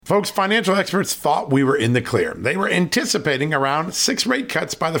Folks, financial experts thought we were in the clear. They were anticipating around 6 rate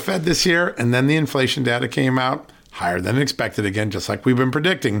cuts by the Fed this year, and then the inflation data came out higher than expected again, just like we've been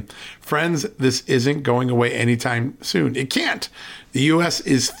predicting. Friends, this isn't going away anytime soon. It can't. The U.S.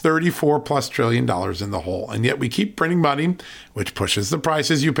 is $34+ trillion in the hole, and yet we keep printing money, which pushes the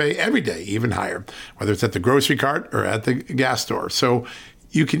prices you pay every day even higher, whether it's at the grocery cart or at the gas store. So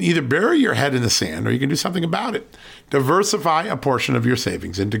you can either bury your head in the sand or you can do something about it. Diversify a portion of your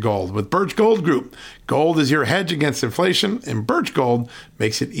savings into gold with Birch Gold Group. Gold is your hedge against inflation, and Birch Gold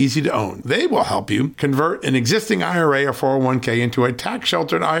makes it easy to own. They will help you convert an existing IRA or 401k into a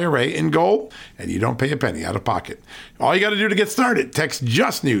tax-sheltered IRA in gold, and you don't pay a penny out of pocket. All you got to do to get started, text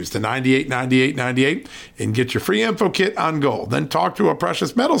Just News to 989898 and get your free info kit on gold. Then talk to a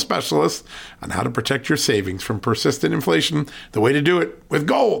precious metal specialist on how to protect your savings from persistent inflation. The way to do it with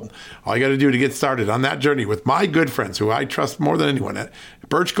gold. All you got to do to get started on that journey with my good friends who I trust more than anyone at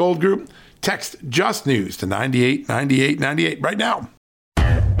Birch Gold Group, text Just News to 989898 right now.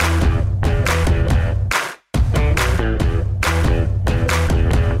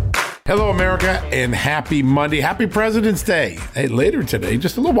 Hello, America, and happy Monday. Happy President's Day. Hey, later today,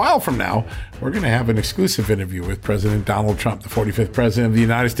 just a little while from now, we're going to have an exclusive interview with President Donald Trump, the 45th President of the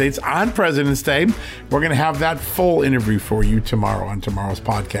United States, on President's Day. We're going to have that full interview for you tomorrow on tomorrow's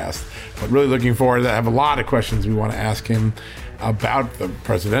podcast. But really looking forward to that. I have a lot of questions we want to ask him about the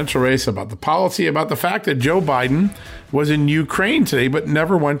presidential race, about the policy, about the fact that Joe Biden was in Ukraine today, but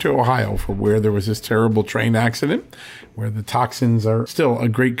never went to Ohio for where there was this terrible train accident, where the toxins are still a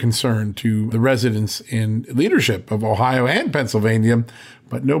great concern to the residents and leadership of Ohio and Pennsylvania,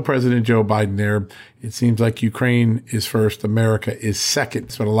 but no President Joe Biden there. It seems like Ukraine is first, America is second.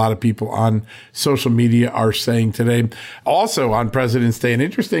 That's what a lot of people on social media are saying today. Also on President's Day, an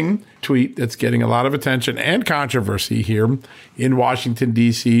interesting tweet that's getting a lot of attention and controversy here in Washington,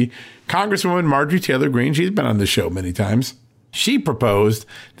 D.C. Congresswoman Marjorie Taylor Greene, she's been on the show many times. She proposed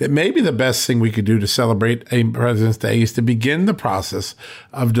that maybe the best thing we could do to celebrate a President's Day is to begin the process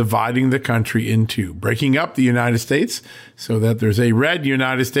of dividing the country in two, breaking up the United States so that there's a red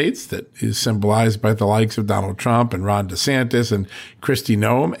United States that is symbolized by the likes of Donald Trump and Ron DeSantis and Kristi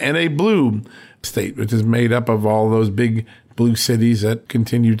Noem, and a blue state, which is made up of all those big blue cities that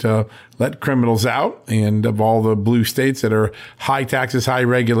continue to let criminals out, and of all the blue states that are high taxes, high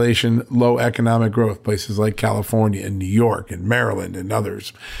regulation, low economic growth, places like California and New York and Maryland and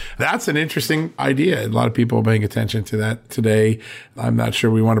others. That's an interesting idea. A lot of people are paying attention to that today. I'm not sure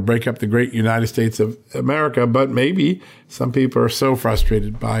we want to break up the great United States of America, but maybe some people are so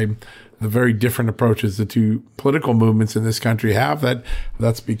frustrated by the very different approaches the two political movements in this country have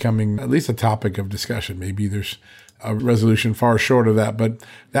that's becoming at least a topic of discussion. Maybe there's a resolution far short of that, but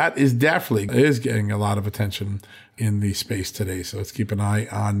that is getting a lot of attention in the space today. So let's keep an eye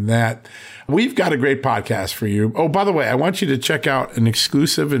on that. We've got a great podcast for you. Oh, by the way, I want you to check out an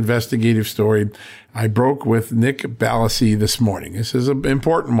exclusive investigative story I broke with Nick Ballasy this morning. This is an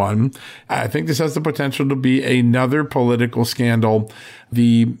important one. I think this has the potential to be another political scandal.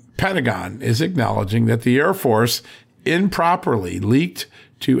 The Pentagon is acknowledging that the Air Force improperly leaked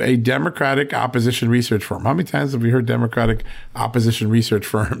to a Democratic opposition research firm. How many times have we heard Democratic opposition research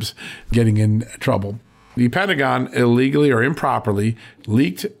firms getting in trouble? The Pentagon illegally or improperly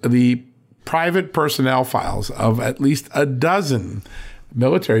leaked the private personnel files of at least a dozen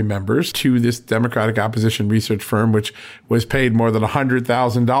military members to this Democratic opposition research firm, which was paid more than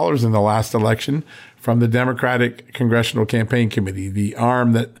 $100,000 in the last election from the Democratic Congressional Campaign Committee, the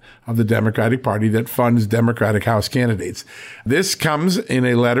arm of the Democratic Party that funds Democratic House candidates. This comes in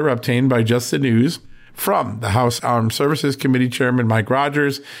a letter obtained by Just the News from the House Armed Services Committee Chairman Mike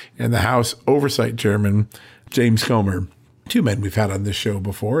Rogers and the House Oversight Chairman James Comer. Two men we've had on this show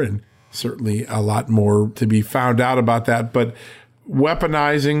before, and certainly a lot more to be found out about that. But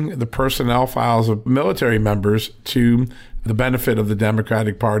weaponizing the personnel files of military members to the benefit of the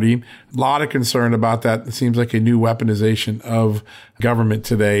Democratic Party. A lot of concern about that. It seems like a new weaponization of government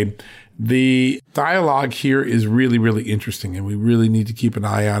today. The dialogue here is really, really interesting, and we really need to keep an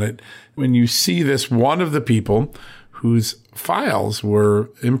eye on it. When you see this, one of the people whose files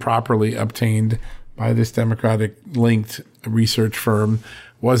were improperly obtained by this Democratic-linked research firm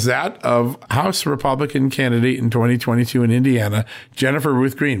was that of House Republican candidate in 2022 in Indiana, Jennifer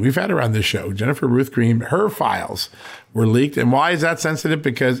Ruth Green. We've had her on this show. Jennifer Ruth Green, her files were leaked. And why is that sensitive?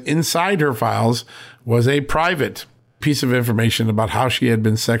 Because inside her files was a private piece of information about how she had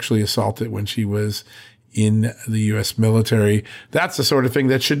been sexually assaulted when she was in the U.S. military. That's the sort of thing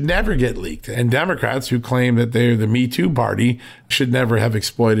that should never get leaked. And Democrats who claim that they're the Me Too party should never have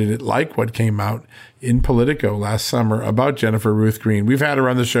exploited it, like what came out in Politico last summer about Jennifer Ruth Green. We've had her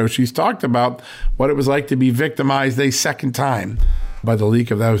on the show. She's talked about what it was like to be victimized a second time by the leak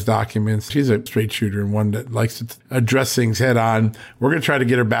of those documents. She's a straight shooter and one that likes to address things head on. We're going to try to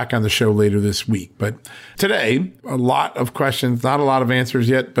get her back on the show later this week. But today, a lot of questions, not a lot of answers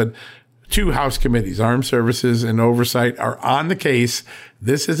yet, but two House committees, Armed Services and Oversight, are on the case.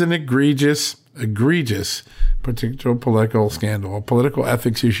 This is an egregious particular political scandal, a political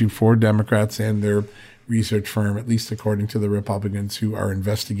ethics issue for Democrats and their research firm, at least according to the Republicans who are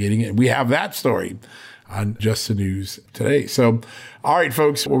investigating it. We have that story on Just the News today. So, all right,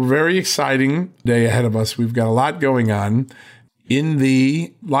 folks, we're very exciting day ahead of us. We've got a lot going on. In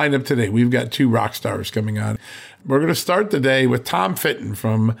the lineup today, we've got two rock stars coming on. We're going to start the day with Tom Fitton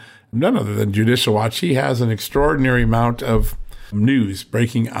from none other than Judicial Watch. He has an extraordinary amount of news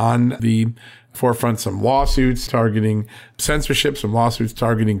breaking on the forefront, some lawsuits targeting censorship, some lawsuits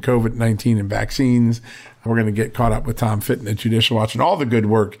targeting COVID-19 and vaccines. We're going to get caught up with Tom Fitton at Judicial Watch and all the good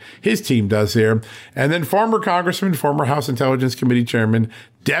work his team does there. And then former Congressman, former House Intelligence Committee Chairman,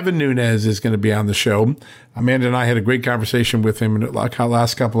 Devin Nunes is going to be on the show. Amanda and I had a great conversation with him in the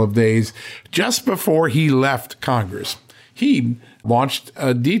last couple of days, just before he left Congress. He launched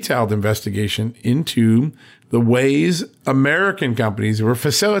a detailed investigation into the ways American companies were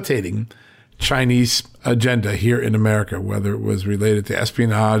facilitating Chinese agenda here in America, whether it was related to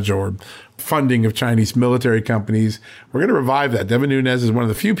espionage or funding of Chinese military companies. We're going to revive that. Devin Nunes is one of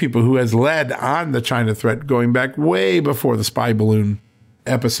the few people who has led on the China threat going back way before the spy balloon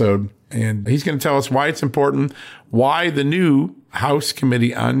episode. And he's going to tell us why it's important, why the new House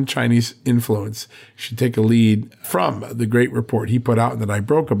Committee on Chinese Influence should take a lead from the great report he put out and that I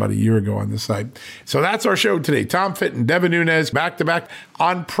broke about a year ago on the site. So that's our show today. Tom Fitton, Devin Nunes, back-to-back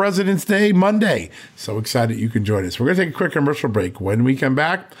on President's Day, Monday. So excited you can join us. We're going to take a quick commercial break. When we come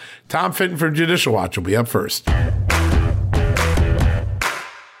back, Tom Fitton from Judicial Watch will be up first.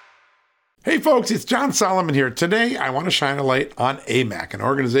 Hey folks, it's John Solomon here. Today, I want to shine a light on AMAC, an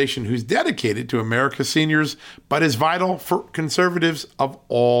organization who's dedicated to America's seniors, but is vital for conservatives of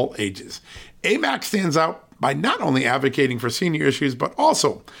all ages. AMAC stands out by not only advocating for senior issues, but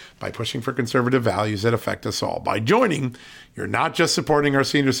also by pushing for conservative values that affect us all. By joining, you're not just supporting our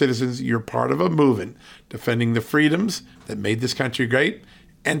senior citizens, you're part of a movement defending the freedoms that made this country great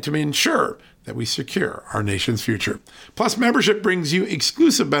and to ensure that we secure our nation's future. Plus, membership brings you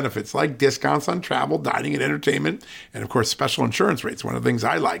exclusive benefits like discounts on travel, dining, and entertainment, and of course, special insurance rates, one of the things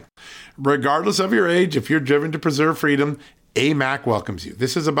I like. Regardless of your age, if you're driven to preserve freedom, AMAC welcomes you.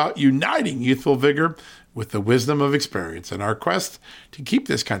 This is about uniting youthful vigor with the wisdom of experience in our quest to keep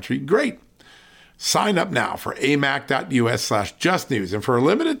this country great. Sign up now for amac.us/justnews, and for a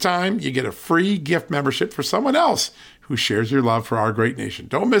limited time, you get a free gift membership for someone else who shares your love for our great nation.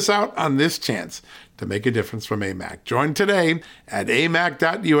 Don't miss out on this chance to make a difference from AMAC. Join today at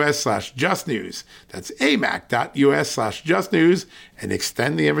amac.us/justnews. That's amac.us/justnews, and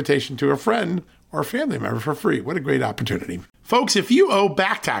extend the invitation to a friend or a family member for free. What a great opportunity. Folks, if you owe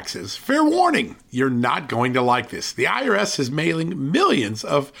back taxes, fair warning, you're not going to like this. The IRS is mailing millions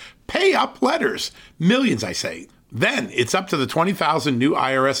of pay-up letters. Millions, I say. Then it's up to the 20,000 new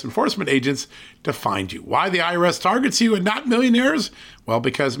IRS enforcement agents to find you. Why the IRS targets you and not millionaires? Well,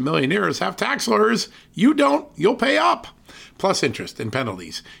 because millionaires have tax lawyers. You don't, you'll pay up. Plus interest and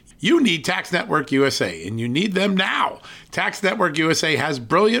penalties. You need Tax Network USA, and you need them now. Tax Network USA has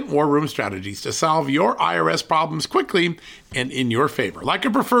brilliant war room strategies to solve your IRS problems quickly and in your favor. Like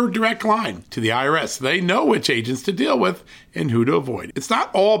a preferred direct line to the IRS, they know which agents to deal with and who to avoid. It's not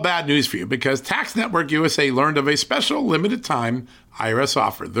all bad news for you because Tax Network USA learned of a special limited time IRS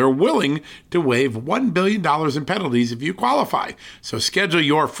offer. They're willing to waive $1 billion in penalties if you qualify. So schedule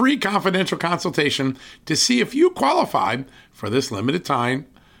your free confidential consultation to see if you qualify for this limited time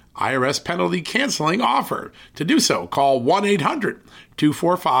IRS penalty canceling offer. To do so, call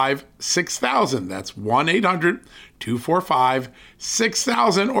 1-800-245-6000. That's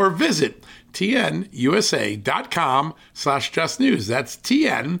 1-800-245-6000 or visit tnusa.com/justnews. That's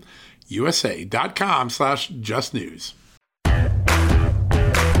tnusa.com/justnews.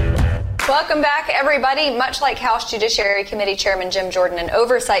 Welcome back, everybody. Much like House Judiciary Committee Chairman Jim Jordan and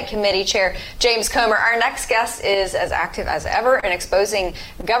Oversight Committee Chair James Comer, our next guest is as active as ever in exposing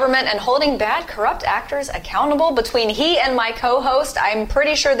government and holding bad, corrupt actors accountable. Between he and my co-host, I'm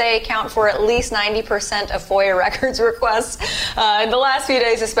pretty sure they account for at least 90% of FOIA records requests. In the last few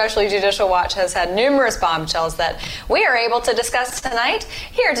days, especially, Judicial Watch has had numerous bombshells that we are able to discuss tonight.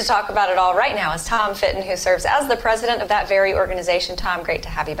 Here to talk about it all right now is Tom Fitton, who serves as the president of that very organization. Tom, great to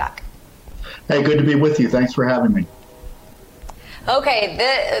have you back. Hey, good to be with you. Thanks for having me. Okay,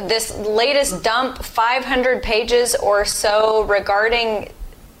 this latest dump, 500 pages or so, regarding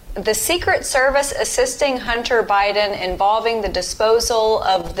the Secret Service assisting Hunter Biden involving the disposal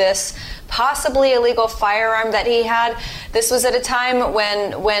of this possibly illegal firearm that he had. This was at a time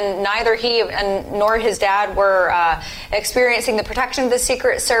when neither he nor his dad were experiencing the protection of the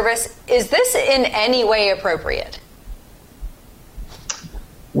Secret Service. Is this in any way appropriate?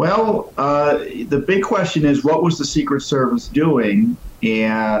 Well, the big question is, what was the Secret Service doing?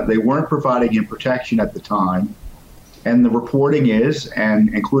 And they weren't providing him protection at the time. And the reporting is, and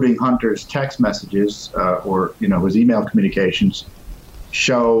including Hunter's text messages or his email communications,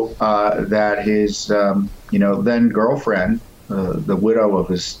 show that his then girlfriend, the widow of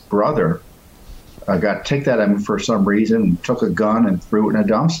his brother, got ticked at him for some reason, took a gun and threw it in a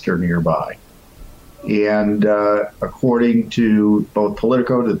dumpster nearby. And according to both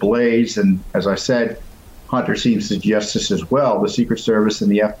Politico, The Blaze, and as I said, Hunter seems to suggest this as well, the Secret Service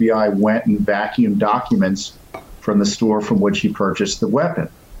and the FBI went and vacuumed documents from the store from which he purchased the weapon.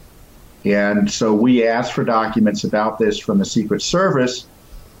 And so we asked for documents about this from the Secret Service.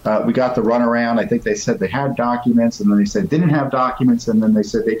 We got the runaround. I think they said they had documents, and then they said they didn't have documents, and then they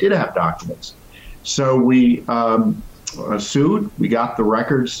said they did have documents. So we sued. We got the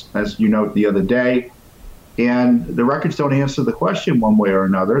records, as you note, the other day, and the records don't answer the question one way or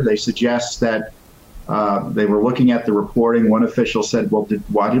another. They suggest that they were looking at the reporting. One official said, well,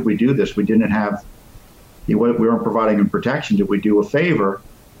 why did we do this? We didn't have, we weren't providing them protection. Did we do a favor?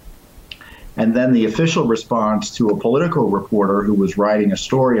 And then the official response to a Politico reporter who was writing a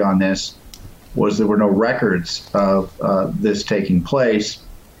story on this was there were no records of this taking place.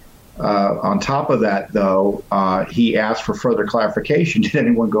 On top of that, though, he asked for further clarification. Did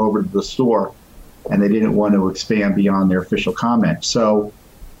anyone go over to the store? And they didn't want to expand beyond their official comment. So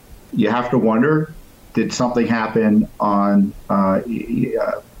you have to wonder, did something happen on,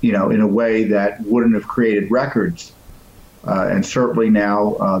 in a way that wouldn't have created records? And certainly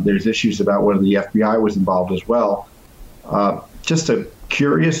now there's issues about whether the FBI was involved as well. Just a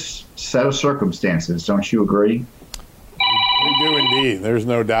curious set of circumstances, don't you agree? We do indeed. There's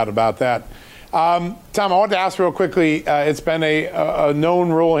no doubt about that. Tom, I want to ask real quickly, it's been a known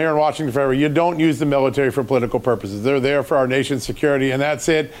rule here in Washington forever. You don't use the military for political purposes. They're there for our nation's security, and that's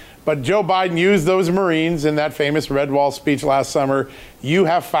it. But Joe Biden used those Marines in that famous Red Wall speech last summer. You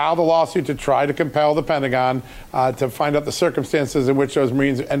have filed a lawsuit to try to compel the Pentagon to find out the circumstances in which those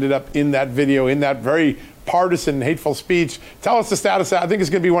Marines ended up in that video, in that very partisan, hateful speech. Tell us the status. I think it's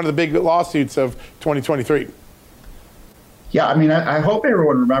going to be one of the big lawsuits of 2023. Yeah, I mean, I hope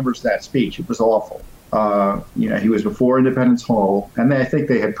everyone remembers that speech. It was awful. He was before Independence Hall, and I think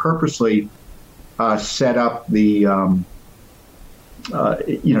they had purposely set up the,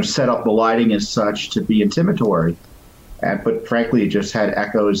 set up the lighting as such to be intimidatory. But frankly, it just had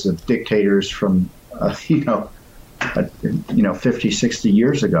echoes of dictators from, 50, 60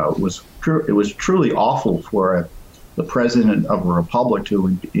 years ago. It was truly awful for the president of a republic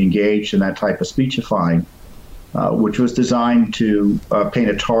to engage in that type of speechifying. Which was designed to paint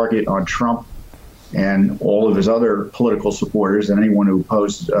a target on Trump and all of his other political supporters and anyone who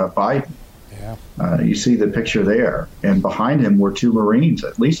opposed Biden. Yeah. You see the picture there. And behind him were two Marines,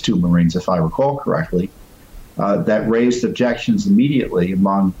 at least two Marines, if I recall correctly, that raised objections immediately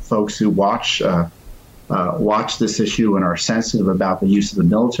among folks who watch this issue and are sensitive about the use of the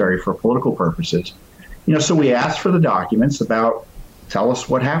military for political purposes. So we asked for the documents about, tell us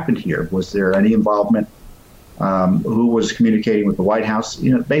what happened here. Was there any involvement? Who was communicating with the White House,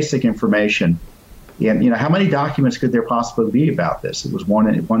 basic information. And, how many documents could there possibly be about this? It was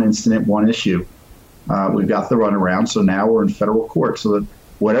one incident, one issue. We've got the runaround, so now we're in federal court. So that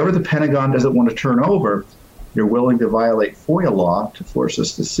whatever the Pentagon doesn't want to turn over, they're willing to violate FOIA law to force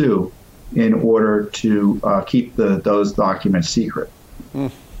us to sue in order to keep those documents secret.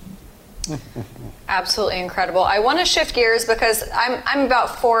 Absolutely incredible. I want to shift gears because I'm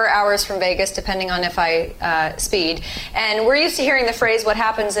about 4 hours from Vegas, depending on if I speed. And we're used to hearing the phrase, what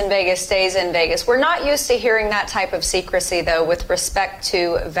happens in Vegas stays in Vegas. We're not used to hearing that type of secrecy, though, with respect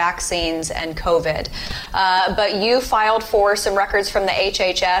to vaccines and COVID. But you filed for some records from the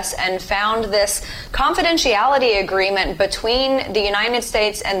HHS and found this confidentiality agreement between the United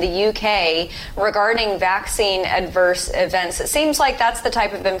States and the UK regarding vaccine adverse events. It seems like that's the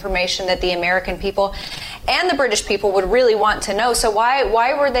type of information that the American people and the British people would really want to know. So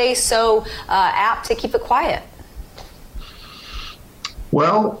why were they so apt to keep it quiet?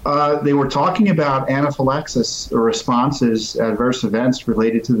 Well, they were talking about anaphylaxis responses, adverse events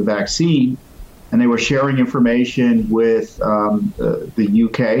related to the vaccine, and they were sharing information with the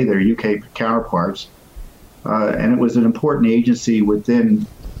UK, their UK counterparts. And it was an important agency within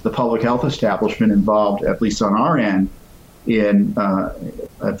the public health establishment involved, at least on our end, in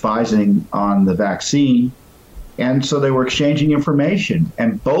advising on the vaccine. And so they were exchanging information.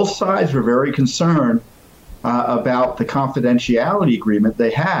 And both sides were very concerned about the confidentiality agreement they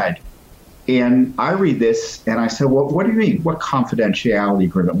had. And I read this and I said, well, what do you mean? What confidentiality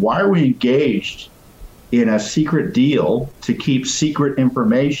agreement? Why are we engaged in a secret deal to keep secret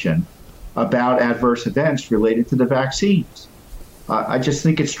information about adverse events related to the vaccines? I just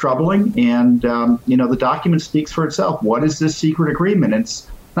think it's troubling. And, the document speaks for itself. What is this secret agreement? And it's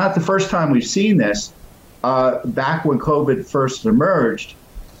not the first time we've seen this. Back when COVID first emerged,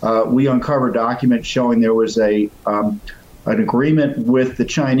 we uncovered documents showing there was an agreement with the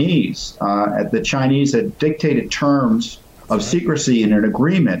Chinese. The Chinese had dictated terms of secrecy in an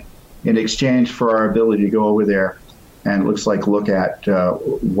agreement in exchange for our ability to go over there and look at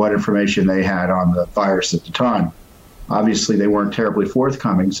what information they had on the virus at the time. Obviously, they weren't terribly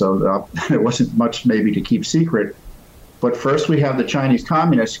forthcoming, so there wasn't much maybe to keep secret. But first, we have the Chinese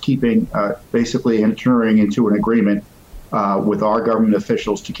communists basically entering into an agreement with our government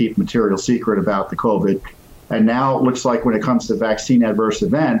officials to keep material secret about the COVID. And now it looks like when it comes to vaccine adverse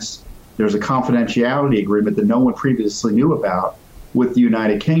events, there's a confidentiality agreement that no one previously knew about with the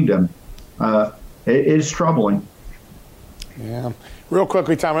United Kingdom. It is troubling. Yeah. Real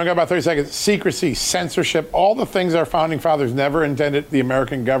quickly, Tom, I've got about 30 seconds. Secrecy, censorship, all the things our founding fathers never intended the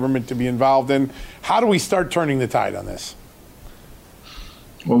American government to be involved in. How do we start turning the tide on this?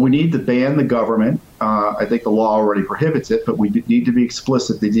 Well, we need to ban the government. I think the law already prohibits it, but we need to be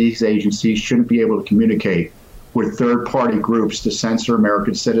explicit that these agencies shouldn't be able to communicate with third-party groups to censor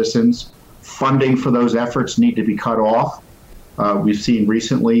American citizens. Funding for those efforts need to be cut off. We've seen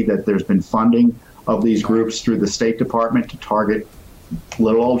recently that there's been funding of these groups through the State Department to target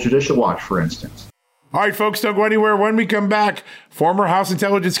little old Judicial Watch, for instance. All right, folks, don't go anywhere. When we come back, former House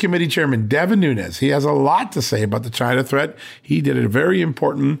Intelligence Committee Chairman Devin Nunes, he has a lot to say about the China threat. He did a very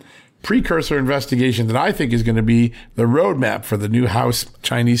important precursor investigation that I think is going to be the roadmap for the new House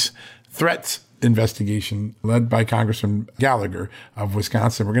Chinese threats investigation led by Congressman Gallagher of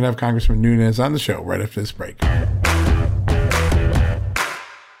Wisconsin. We're going to have Congressman Nunes on the show right after this break.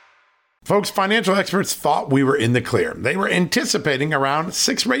 Folks, financial experts thought we were in the clear. They were anticipating around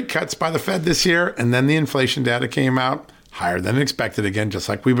 6 rate cuts by the Fed this year, and then the inflation data came out higher than expected again, just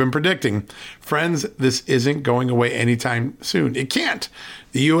like we've been predicting. Friends, this isn't going away anytime soon. It can't.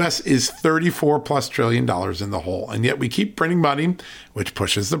 The U.S. is $34+ trillion in the hole, and yet we keep printing money, which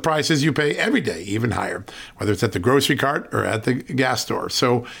pushes the prices you pay every day even higher, whether it's at the grocery cart or at the gas store.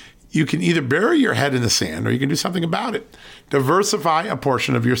 So you can either bury your head in the sand or you can do something about it. Diversify a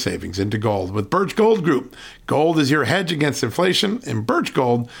portion of your savings into gold with Birch Gold Group. Gold is your hedge against inflation, and Birch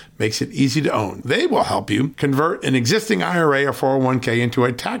Gold makes it easy to own. They will help you convert an existing IRA or 401k into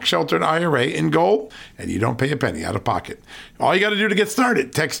a tax-sheltered IRA in gold, and you don't pay a penny out of pocket. All you got to do to get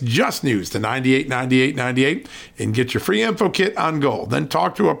started, text Just News to 989898 and get your free info kit on gold. Then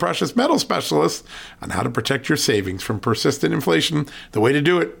talk to a precious metal specialist on how to protect your savings from persistent inflation. The way to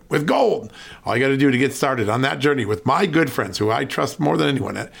do it with gold. All you got to do to get started on that journey with my good friends who I trust more than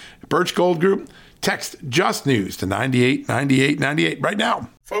anyone at Birch Gold Group, text Just News to 989898 right now.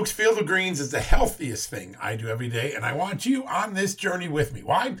 Folks, Field of Greens is the healthiest thing I do every day, and I want you on this journey with me.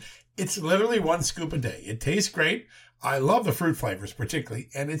 Why? It's literally 1 scoop a day. It tastes great. I love the fruit flavors particularly,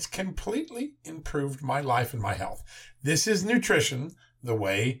 and it's completely improved my life and my health. This is nutrition the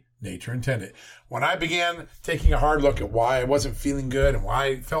way nature intended. When I began taking a hard look at why I wasn't feeling good and why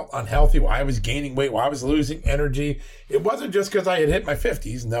I felt unhealthy, why I was gaining weight, why I was losing energy, it wasn't just because I had hit my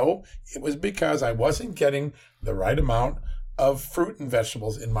 50s. No, it was because I wasn't getting the right amount of fruit and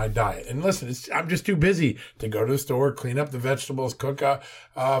vegetables in my diet. And listen, I'm just too busy to go to the store, clean up the vegetables, cook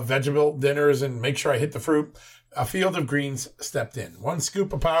vegetable dinners, and make sure I hit the fruit. a Field of Greens stepped in. One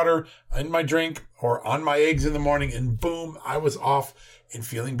scoop of powder in my drink or on my eggs in the morning, and boom, I was off and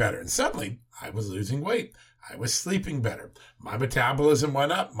feeling better. And suddenly, I was losing weight. I was sleeping better. My metabolism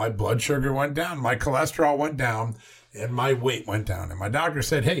went up. My blood sugar went down. My cholesterol went down. And my weight went down. And my doctor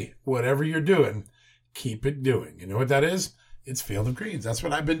said, hey, whatever you're doing, keep it doing. You know what that is? It's Field of Greens. That's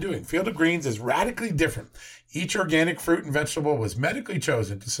what I've been doing. Field of Greens is radically different. Each organic fruit and vegetable was medically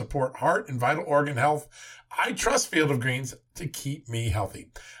chosen to support heart and vital organ health. I trust Field of Greens to keep me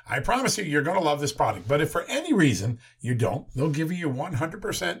healthy. I promise you, you're going to love this product. But if for any reason you don't, they'll give you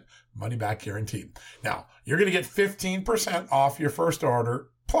 100% money back guarantee. Now, you're going to get 15% off your first order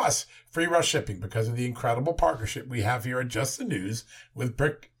plus free rush shipping because of the incredible partnership we have here at Just the News with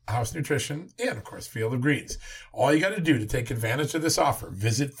Brick House Nutrition and, of course, Field of Greens. All you got to do to take advantage of this offer,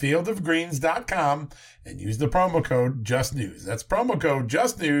 visit fieldofgreens.com and use the promo code JustNews. That's promo code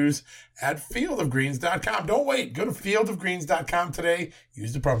JustNews at fieldofgreens.com. Don't wait. Go to fieldofgreens.com today.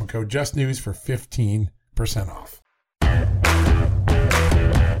 Use the promo code JustNews for 15% off.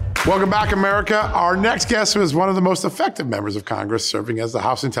 Welcome back, America. Our next guest was one of the most effective members of Congress, serving as the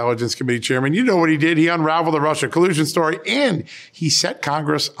House Intelligence Committee chairman. You know what he did. He unraveled the Russia collusion story, and he set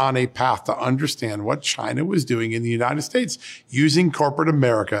Congress on a path to understand what China was doing in the United States, using corporate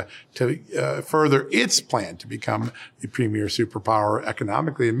America to further its plan to become the premier superpower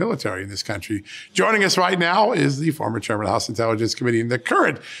economically and military in this country. Joining us right now is the former chairman of the House Intelligence Committee and the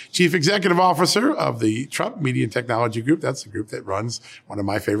current chief executive officer of the Trump Media and Technology Group. That's the group that runs one of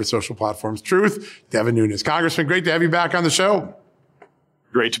my favorite social platforms, Truth, Devin Nunes. Congressman, great to have you back on the show.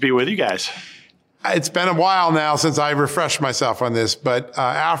 Great to be with you guys. It's been a while now since I refreshed myself on this, but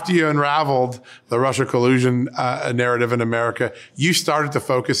after you unraveled the Russia collusion narrative in America, you started to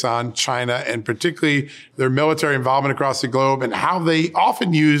focus on China and particularly their military involvement across the globe and how they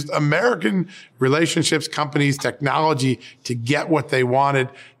often used American relationships, companies, technology to get what they wanted.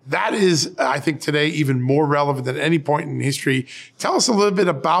 That is, I think, today even more relevant than any point in history. Tell us a little bit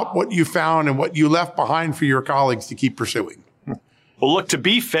about what you found and what you left behind for your colleagues to keep pursuing. Well, look, to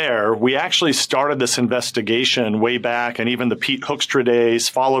be fair, we actually started this investigation way back, and even the Pete Hoekstra days,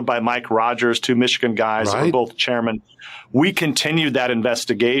 followed by Mike Rogers, two Michigan guys that were both chairman. We continued that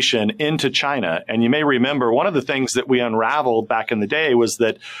investigation into China. And you may remember one of the things that we unraveled back in the day was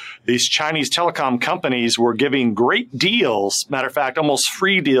that these Chinese telecom companies were giving great deals, matter of fact, almost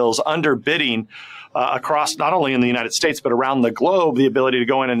free deals, underbidding across not only in the United States, but around the globe, the ability to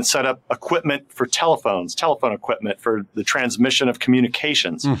go in and set up equipment for telephones, telephone equipment for the transmission of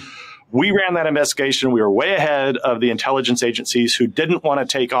communications. We ran that investigation. We were way ahead of the intelligence agencies who didn't want to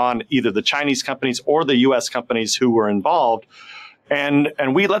take on either the Chinese companies or the U.S. companies who were involved. And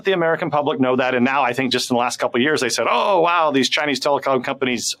we let the American public know that. And now I think just in the last couple of years, they said, oh, wow, these Chinese telecom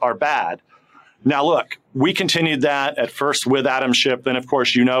companies are bad. Now, look, we continued that at first with Adam Schiff. Then, of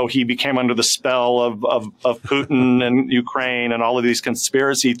course, you know, he became under the spell of Putin and Ukraine and all of these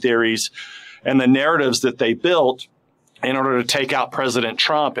conspiracy theories and the narratives that they built in order to take out President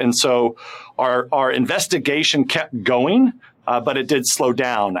Trump. And so our investigation kept going, but it did slow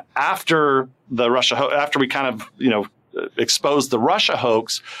down. After we kind of, exposed the Russia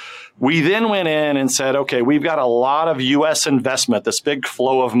hoax, we then went in and said, okay, we've got a lot of U.S. investment, this big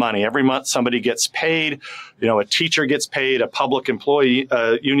flow of money. Every month somebody gets paid, a teacher gets paid, a public employee,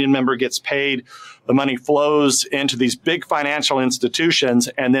 union member gets paid. The money flows into these big financial institutions,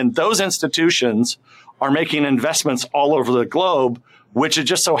 and then those institutions are making investments all over the globe, which it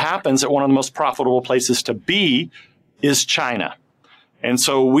just so happens that one of the most profitable places to be is China. And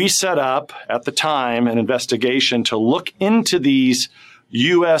so we set up at the time an investigation to look into these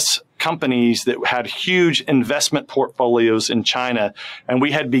U.S. companies that had huge investment portfolios in China. And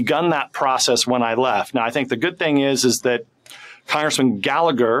we had begun that process when I left. Now, I think the good thing is that Congressman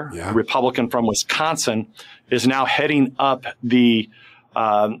Gallagher, a Republican from Wisconsin, is now heading up the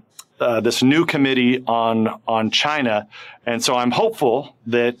this new committee on China. And so I'm hopeful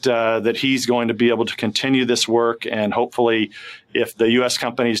that he's going to be able to continue this work. And hopefully, if the U.S.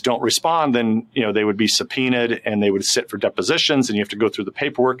 companies don't respond, then, they would be subpoenaed and they would sit for depositions and you have to go through the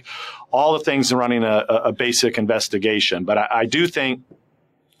paperwork, all the things in running a basic investigation. But I do think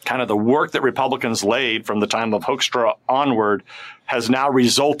kind of the work that Republicans laid from the time of Hoekstra onward has now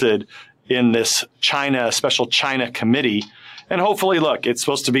resulted in this special China committee. And hopefully, look, it's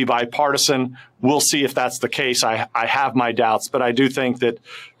supposed to be bipartisan. We'll see if that's the case. I have my doubts, but I do think that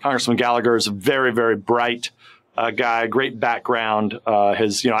Congressman Gallagher is a very, very bright guy, great background.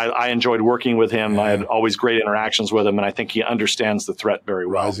 I enjoyed working with him. I had always great interactions with him, and I think he understands the threat very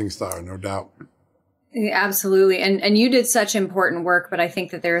well. Rising star, no doubt. Absolutely. And you did such important work, but I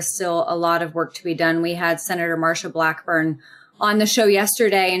think that there is still a lot of work to be done. We had Senator Marsha Blackburn on the show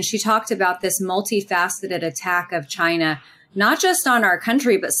yesterday, and she talked about this multifaceted attack of China, not just on our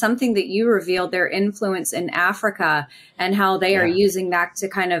country, but something that you revealed, their influence in Africa and how they are using that to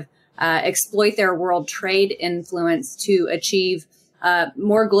kind of exploit their world trade influence to achieve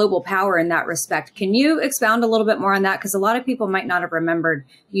more global power in that respect. Can you expound a little bit more on that? Because a lot of people might not have remembered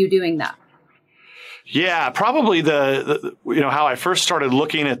you doing that. Yeah, probably the how I first started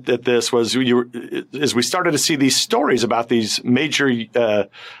looking at this was as we started to see these stories about these major kind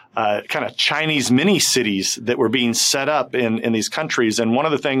of Chinese mini cities that were being set up in these countries. And one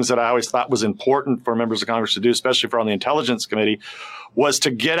of the things that I always thought was important for members of Congress to do, especially for on the Intelligence Committee, was to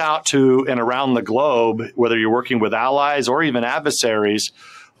get out to and around the globe, whether you're working with allies or even adversaries.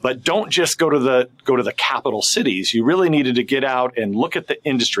 But don't just go to the capital cities. You really needed to get out and look at the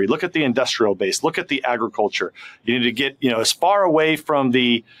industry, look at the industrial base, look at the agriculture. You need to get, as far away from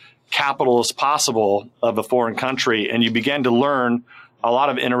the capital as possible of a foreign country. And you began to learn a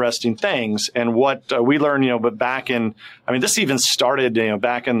lot of interesting things. And what we learned, but back in, this even started,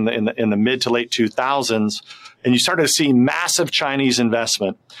 back in the mid to late 2000s. And you started to see massive Chinese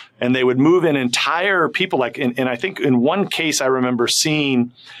investment, and they would move in entire people and I think in one case I remember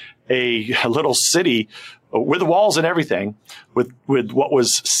seeing a little city with walls and everything with what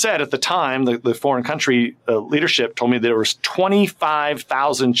was said at the time. The foreign country leadership told me there was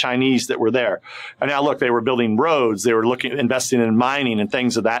 25,000 Chinese that were there. And now look, they were building roads. They were investing in mining and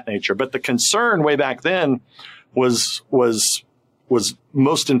things of that nature. But the concern way back then was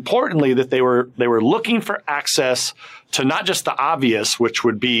most importantly that they were looking for access to not just the obvious, which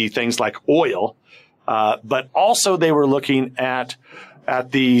would be things like oil, but also they were looking at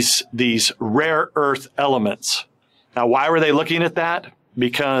these rare earth elements. Now, why were they looking at that?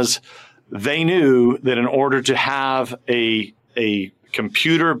 Because they knew that in order to have a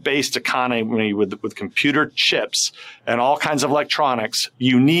computer-based economy with computer chips and all kinds of electronics,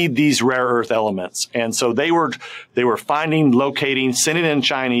 you need these rare earth elements. And so they were finding, locating, sending in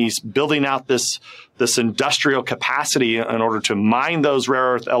Chinese, building out this industrial capacity in order to mine those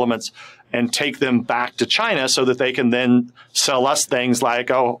rare earth elements and take them back to China so that they can then sell us things like,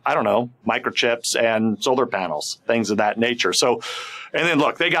 microchips and solar panels, things of that nature. So, and then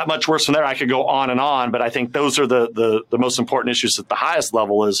look, they got much worse from there. I could go on, but I think those are the most important issues at the highest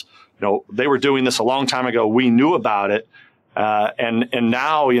level is, they were doing this a long time ago. We knew about it. And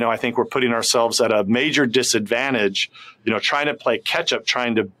now, I think we're putting ourselves at a major disadvantage, trying to play catch up,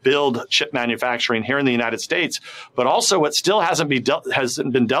 trying to build chip manufacturing here in the United States. But also what still hasn't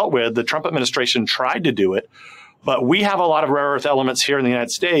been dealt with, the Trump administration tried to do it. But we have a lot of rare earth elements here in the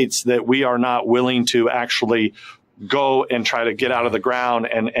United States that we are not willing to actually go and try to get out of the ground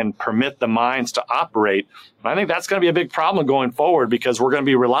and permit the mines to operate. And I think that's going to be a big problem going forward because we're going to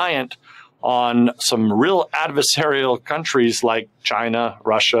be reliant on some real adversarial countries like China,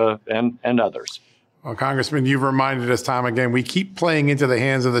 Russia, and others. Well, Congressman, you've reminded us time again, we keep playing into the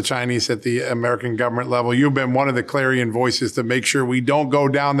hands of the Chinese at the American government level. You've been one of the clarion voices to make sure we don't go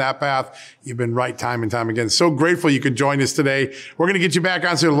down that path. You've been right time and time again. So grateful you could join us today. We're going to get you back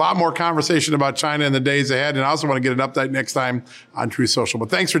on to a lot more conversation about China in the days ahead. And I also want to get an update next time on Truth Social. But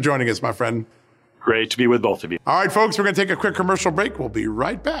thanks for joining us, my friend. Great to be with both of you. All right, folks, we're going to take a quick commercial break. We'll be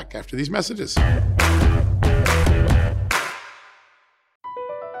right back after these messages.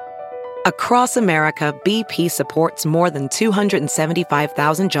 Across America, BP supports more than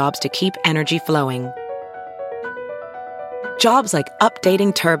 275,000 jobs to keep energy flowing. Jobs like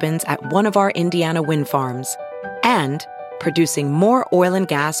updating turbines at one of our Indiana wind farms and producing more oil and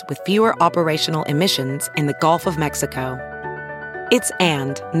gas with fewer operational emissions in the Gulf of Mexico. It's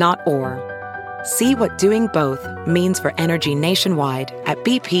and, not or. See what doing both means for energy nationwide at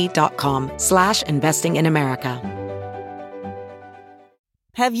bp.com/investing in America.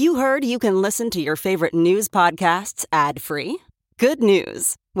 Have you heard you can listen to your favorite news podcasts ad-free? Good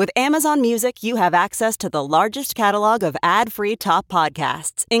news. With Amazon Music, you have access to the largest catalog of ad-free top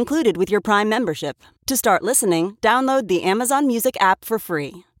podcasts included with your Prime membership. To start listening, download the Amazon Music app for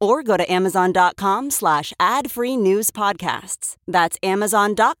free or go to amazon.com/ad-free news podcasts. That's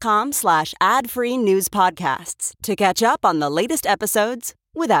amazon.com/ad-free news podcasts to catch up on the latest episodes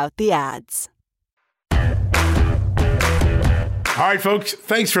without the ads. All right, folks,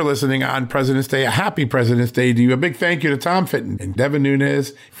 thanks for listening on President's Day. A happy President's Day to you. A big thank you to Tom Fitton and Devin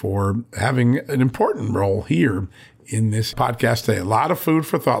Nunes for having an important role here in this podcast today. A lot of food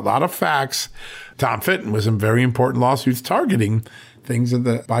for thought, a lot of facts. Tom Fitton was in very important lawsuits targeting things that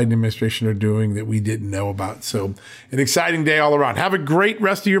the Biden administration are doing that we didn't know about. So an exciting day all around. Have a great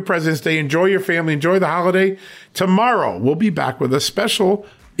rest of your President's Day. Enjoy your family. Enjoy the holiday. Tomorrow, we'll be back with a special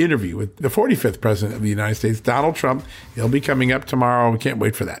interview with the 45th President of the United States, Donald Trump. He'll be coming up tomorrow. We can't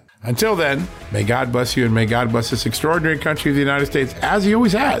wait for that. Until then, may God bless you and may God bless this extraordinary country of the United States, as he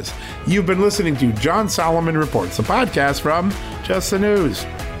always has. You've been listening to John Solomon Reports, a podcast from Just the News.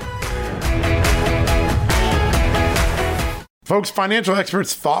 Folks, financial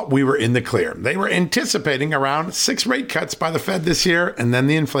experts thought we were in the clear. They were anticipating around 6 rate cuts by the Fed this year, and then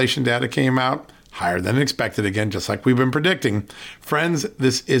the inflation data came out higher than expected again, just like we've been predicting. Friends,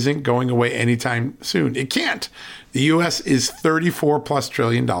 this isn't going away anytime soon. It can't. The U.S. is $34+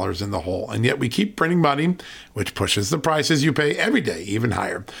 trillion in the hole, and yet we keep printing money, which pushes the prices you pay every day even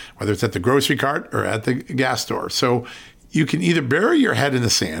higher, whether it's at the grocery cart or at the gas store. So you can either bury your head in the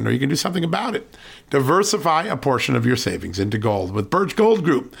sand or you can do something about it. Diversify a portion of your savings into gold with Birch Gold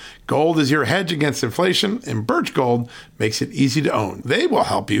Group. Gold is your hedge against inflation, and Birch Gold makes it easy to own. They will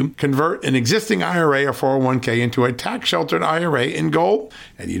help you convert an existing IRA or 401k into a tax-sheltered IRA in gold,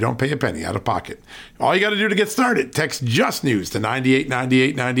 and you don't pay a penny out of pocket. All you got to do to get started, text Just News to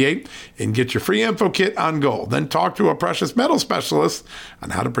 989898 and get your free info kit on gold. Then talk to a precious metal specialist on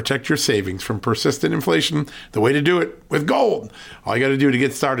how to protect your savings from persistent inflation. The way to do it with gold. All you got to do to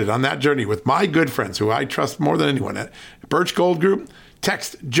get started on that journey with my good friends who I trust more than anyone at Birch Gold Group,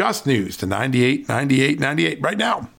 text Just News to 989898 right now.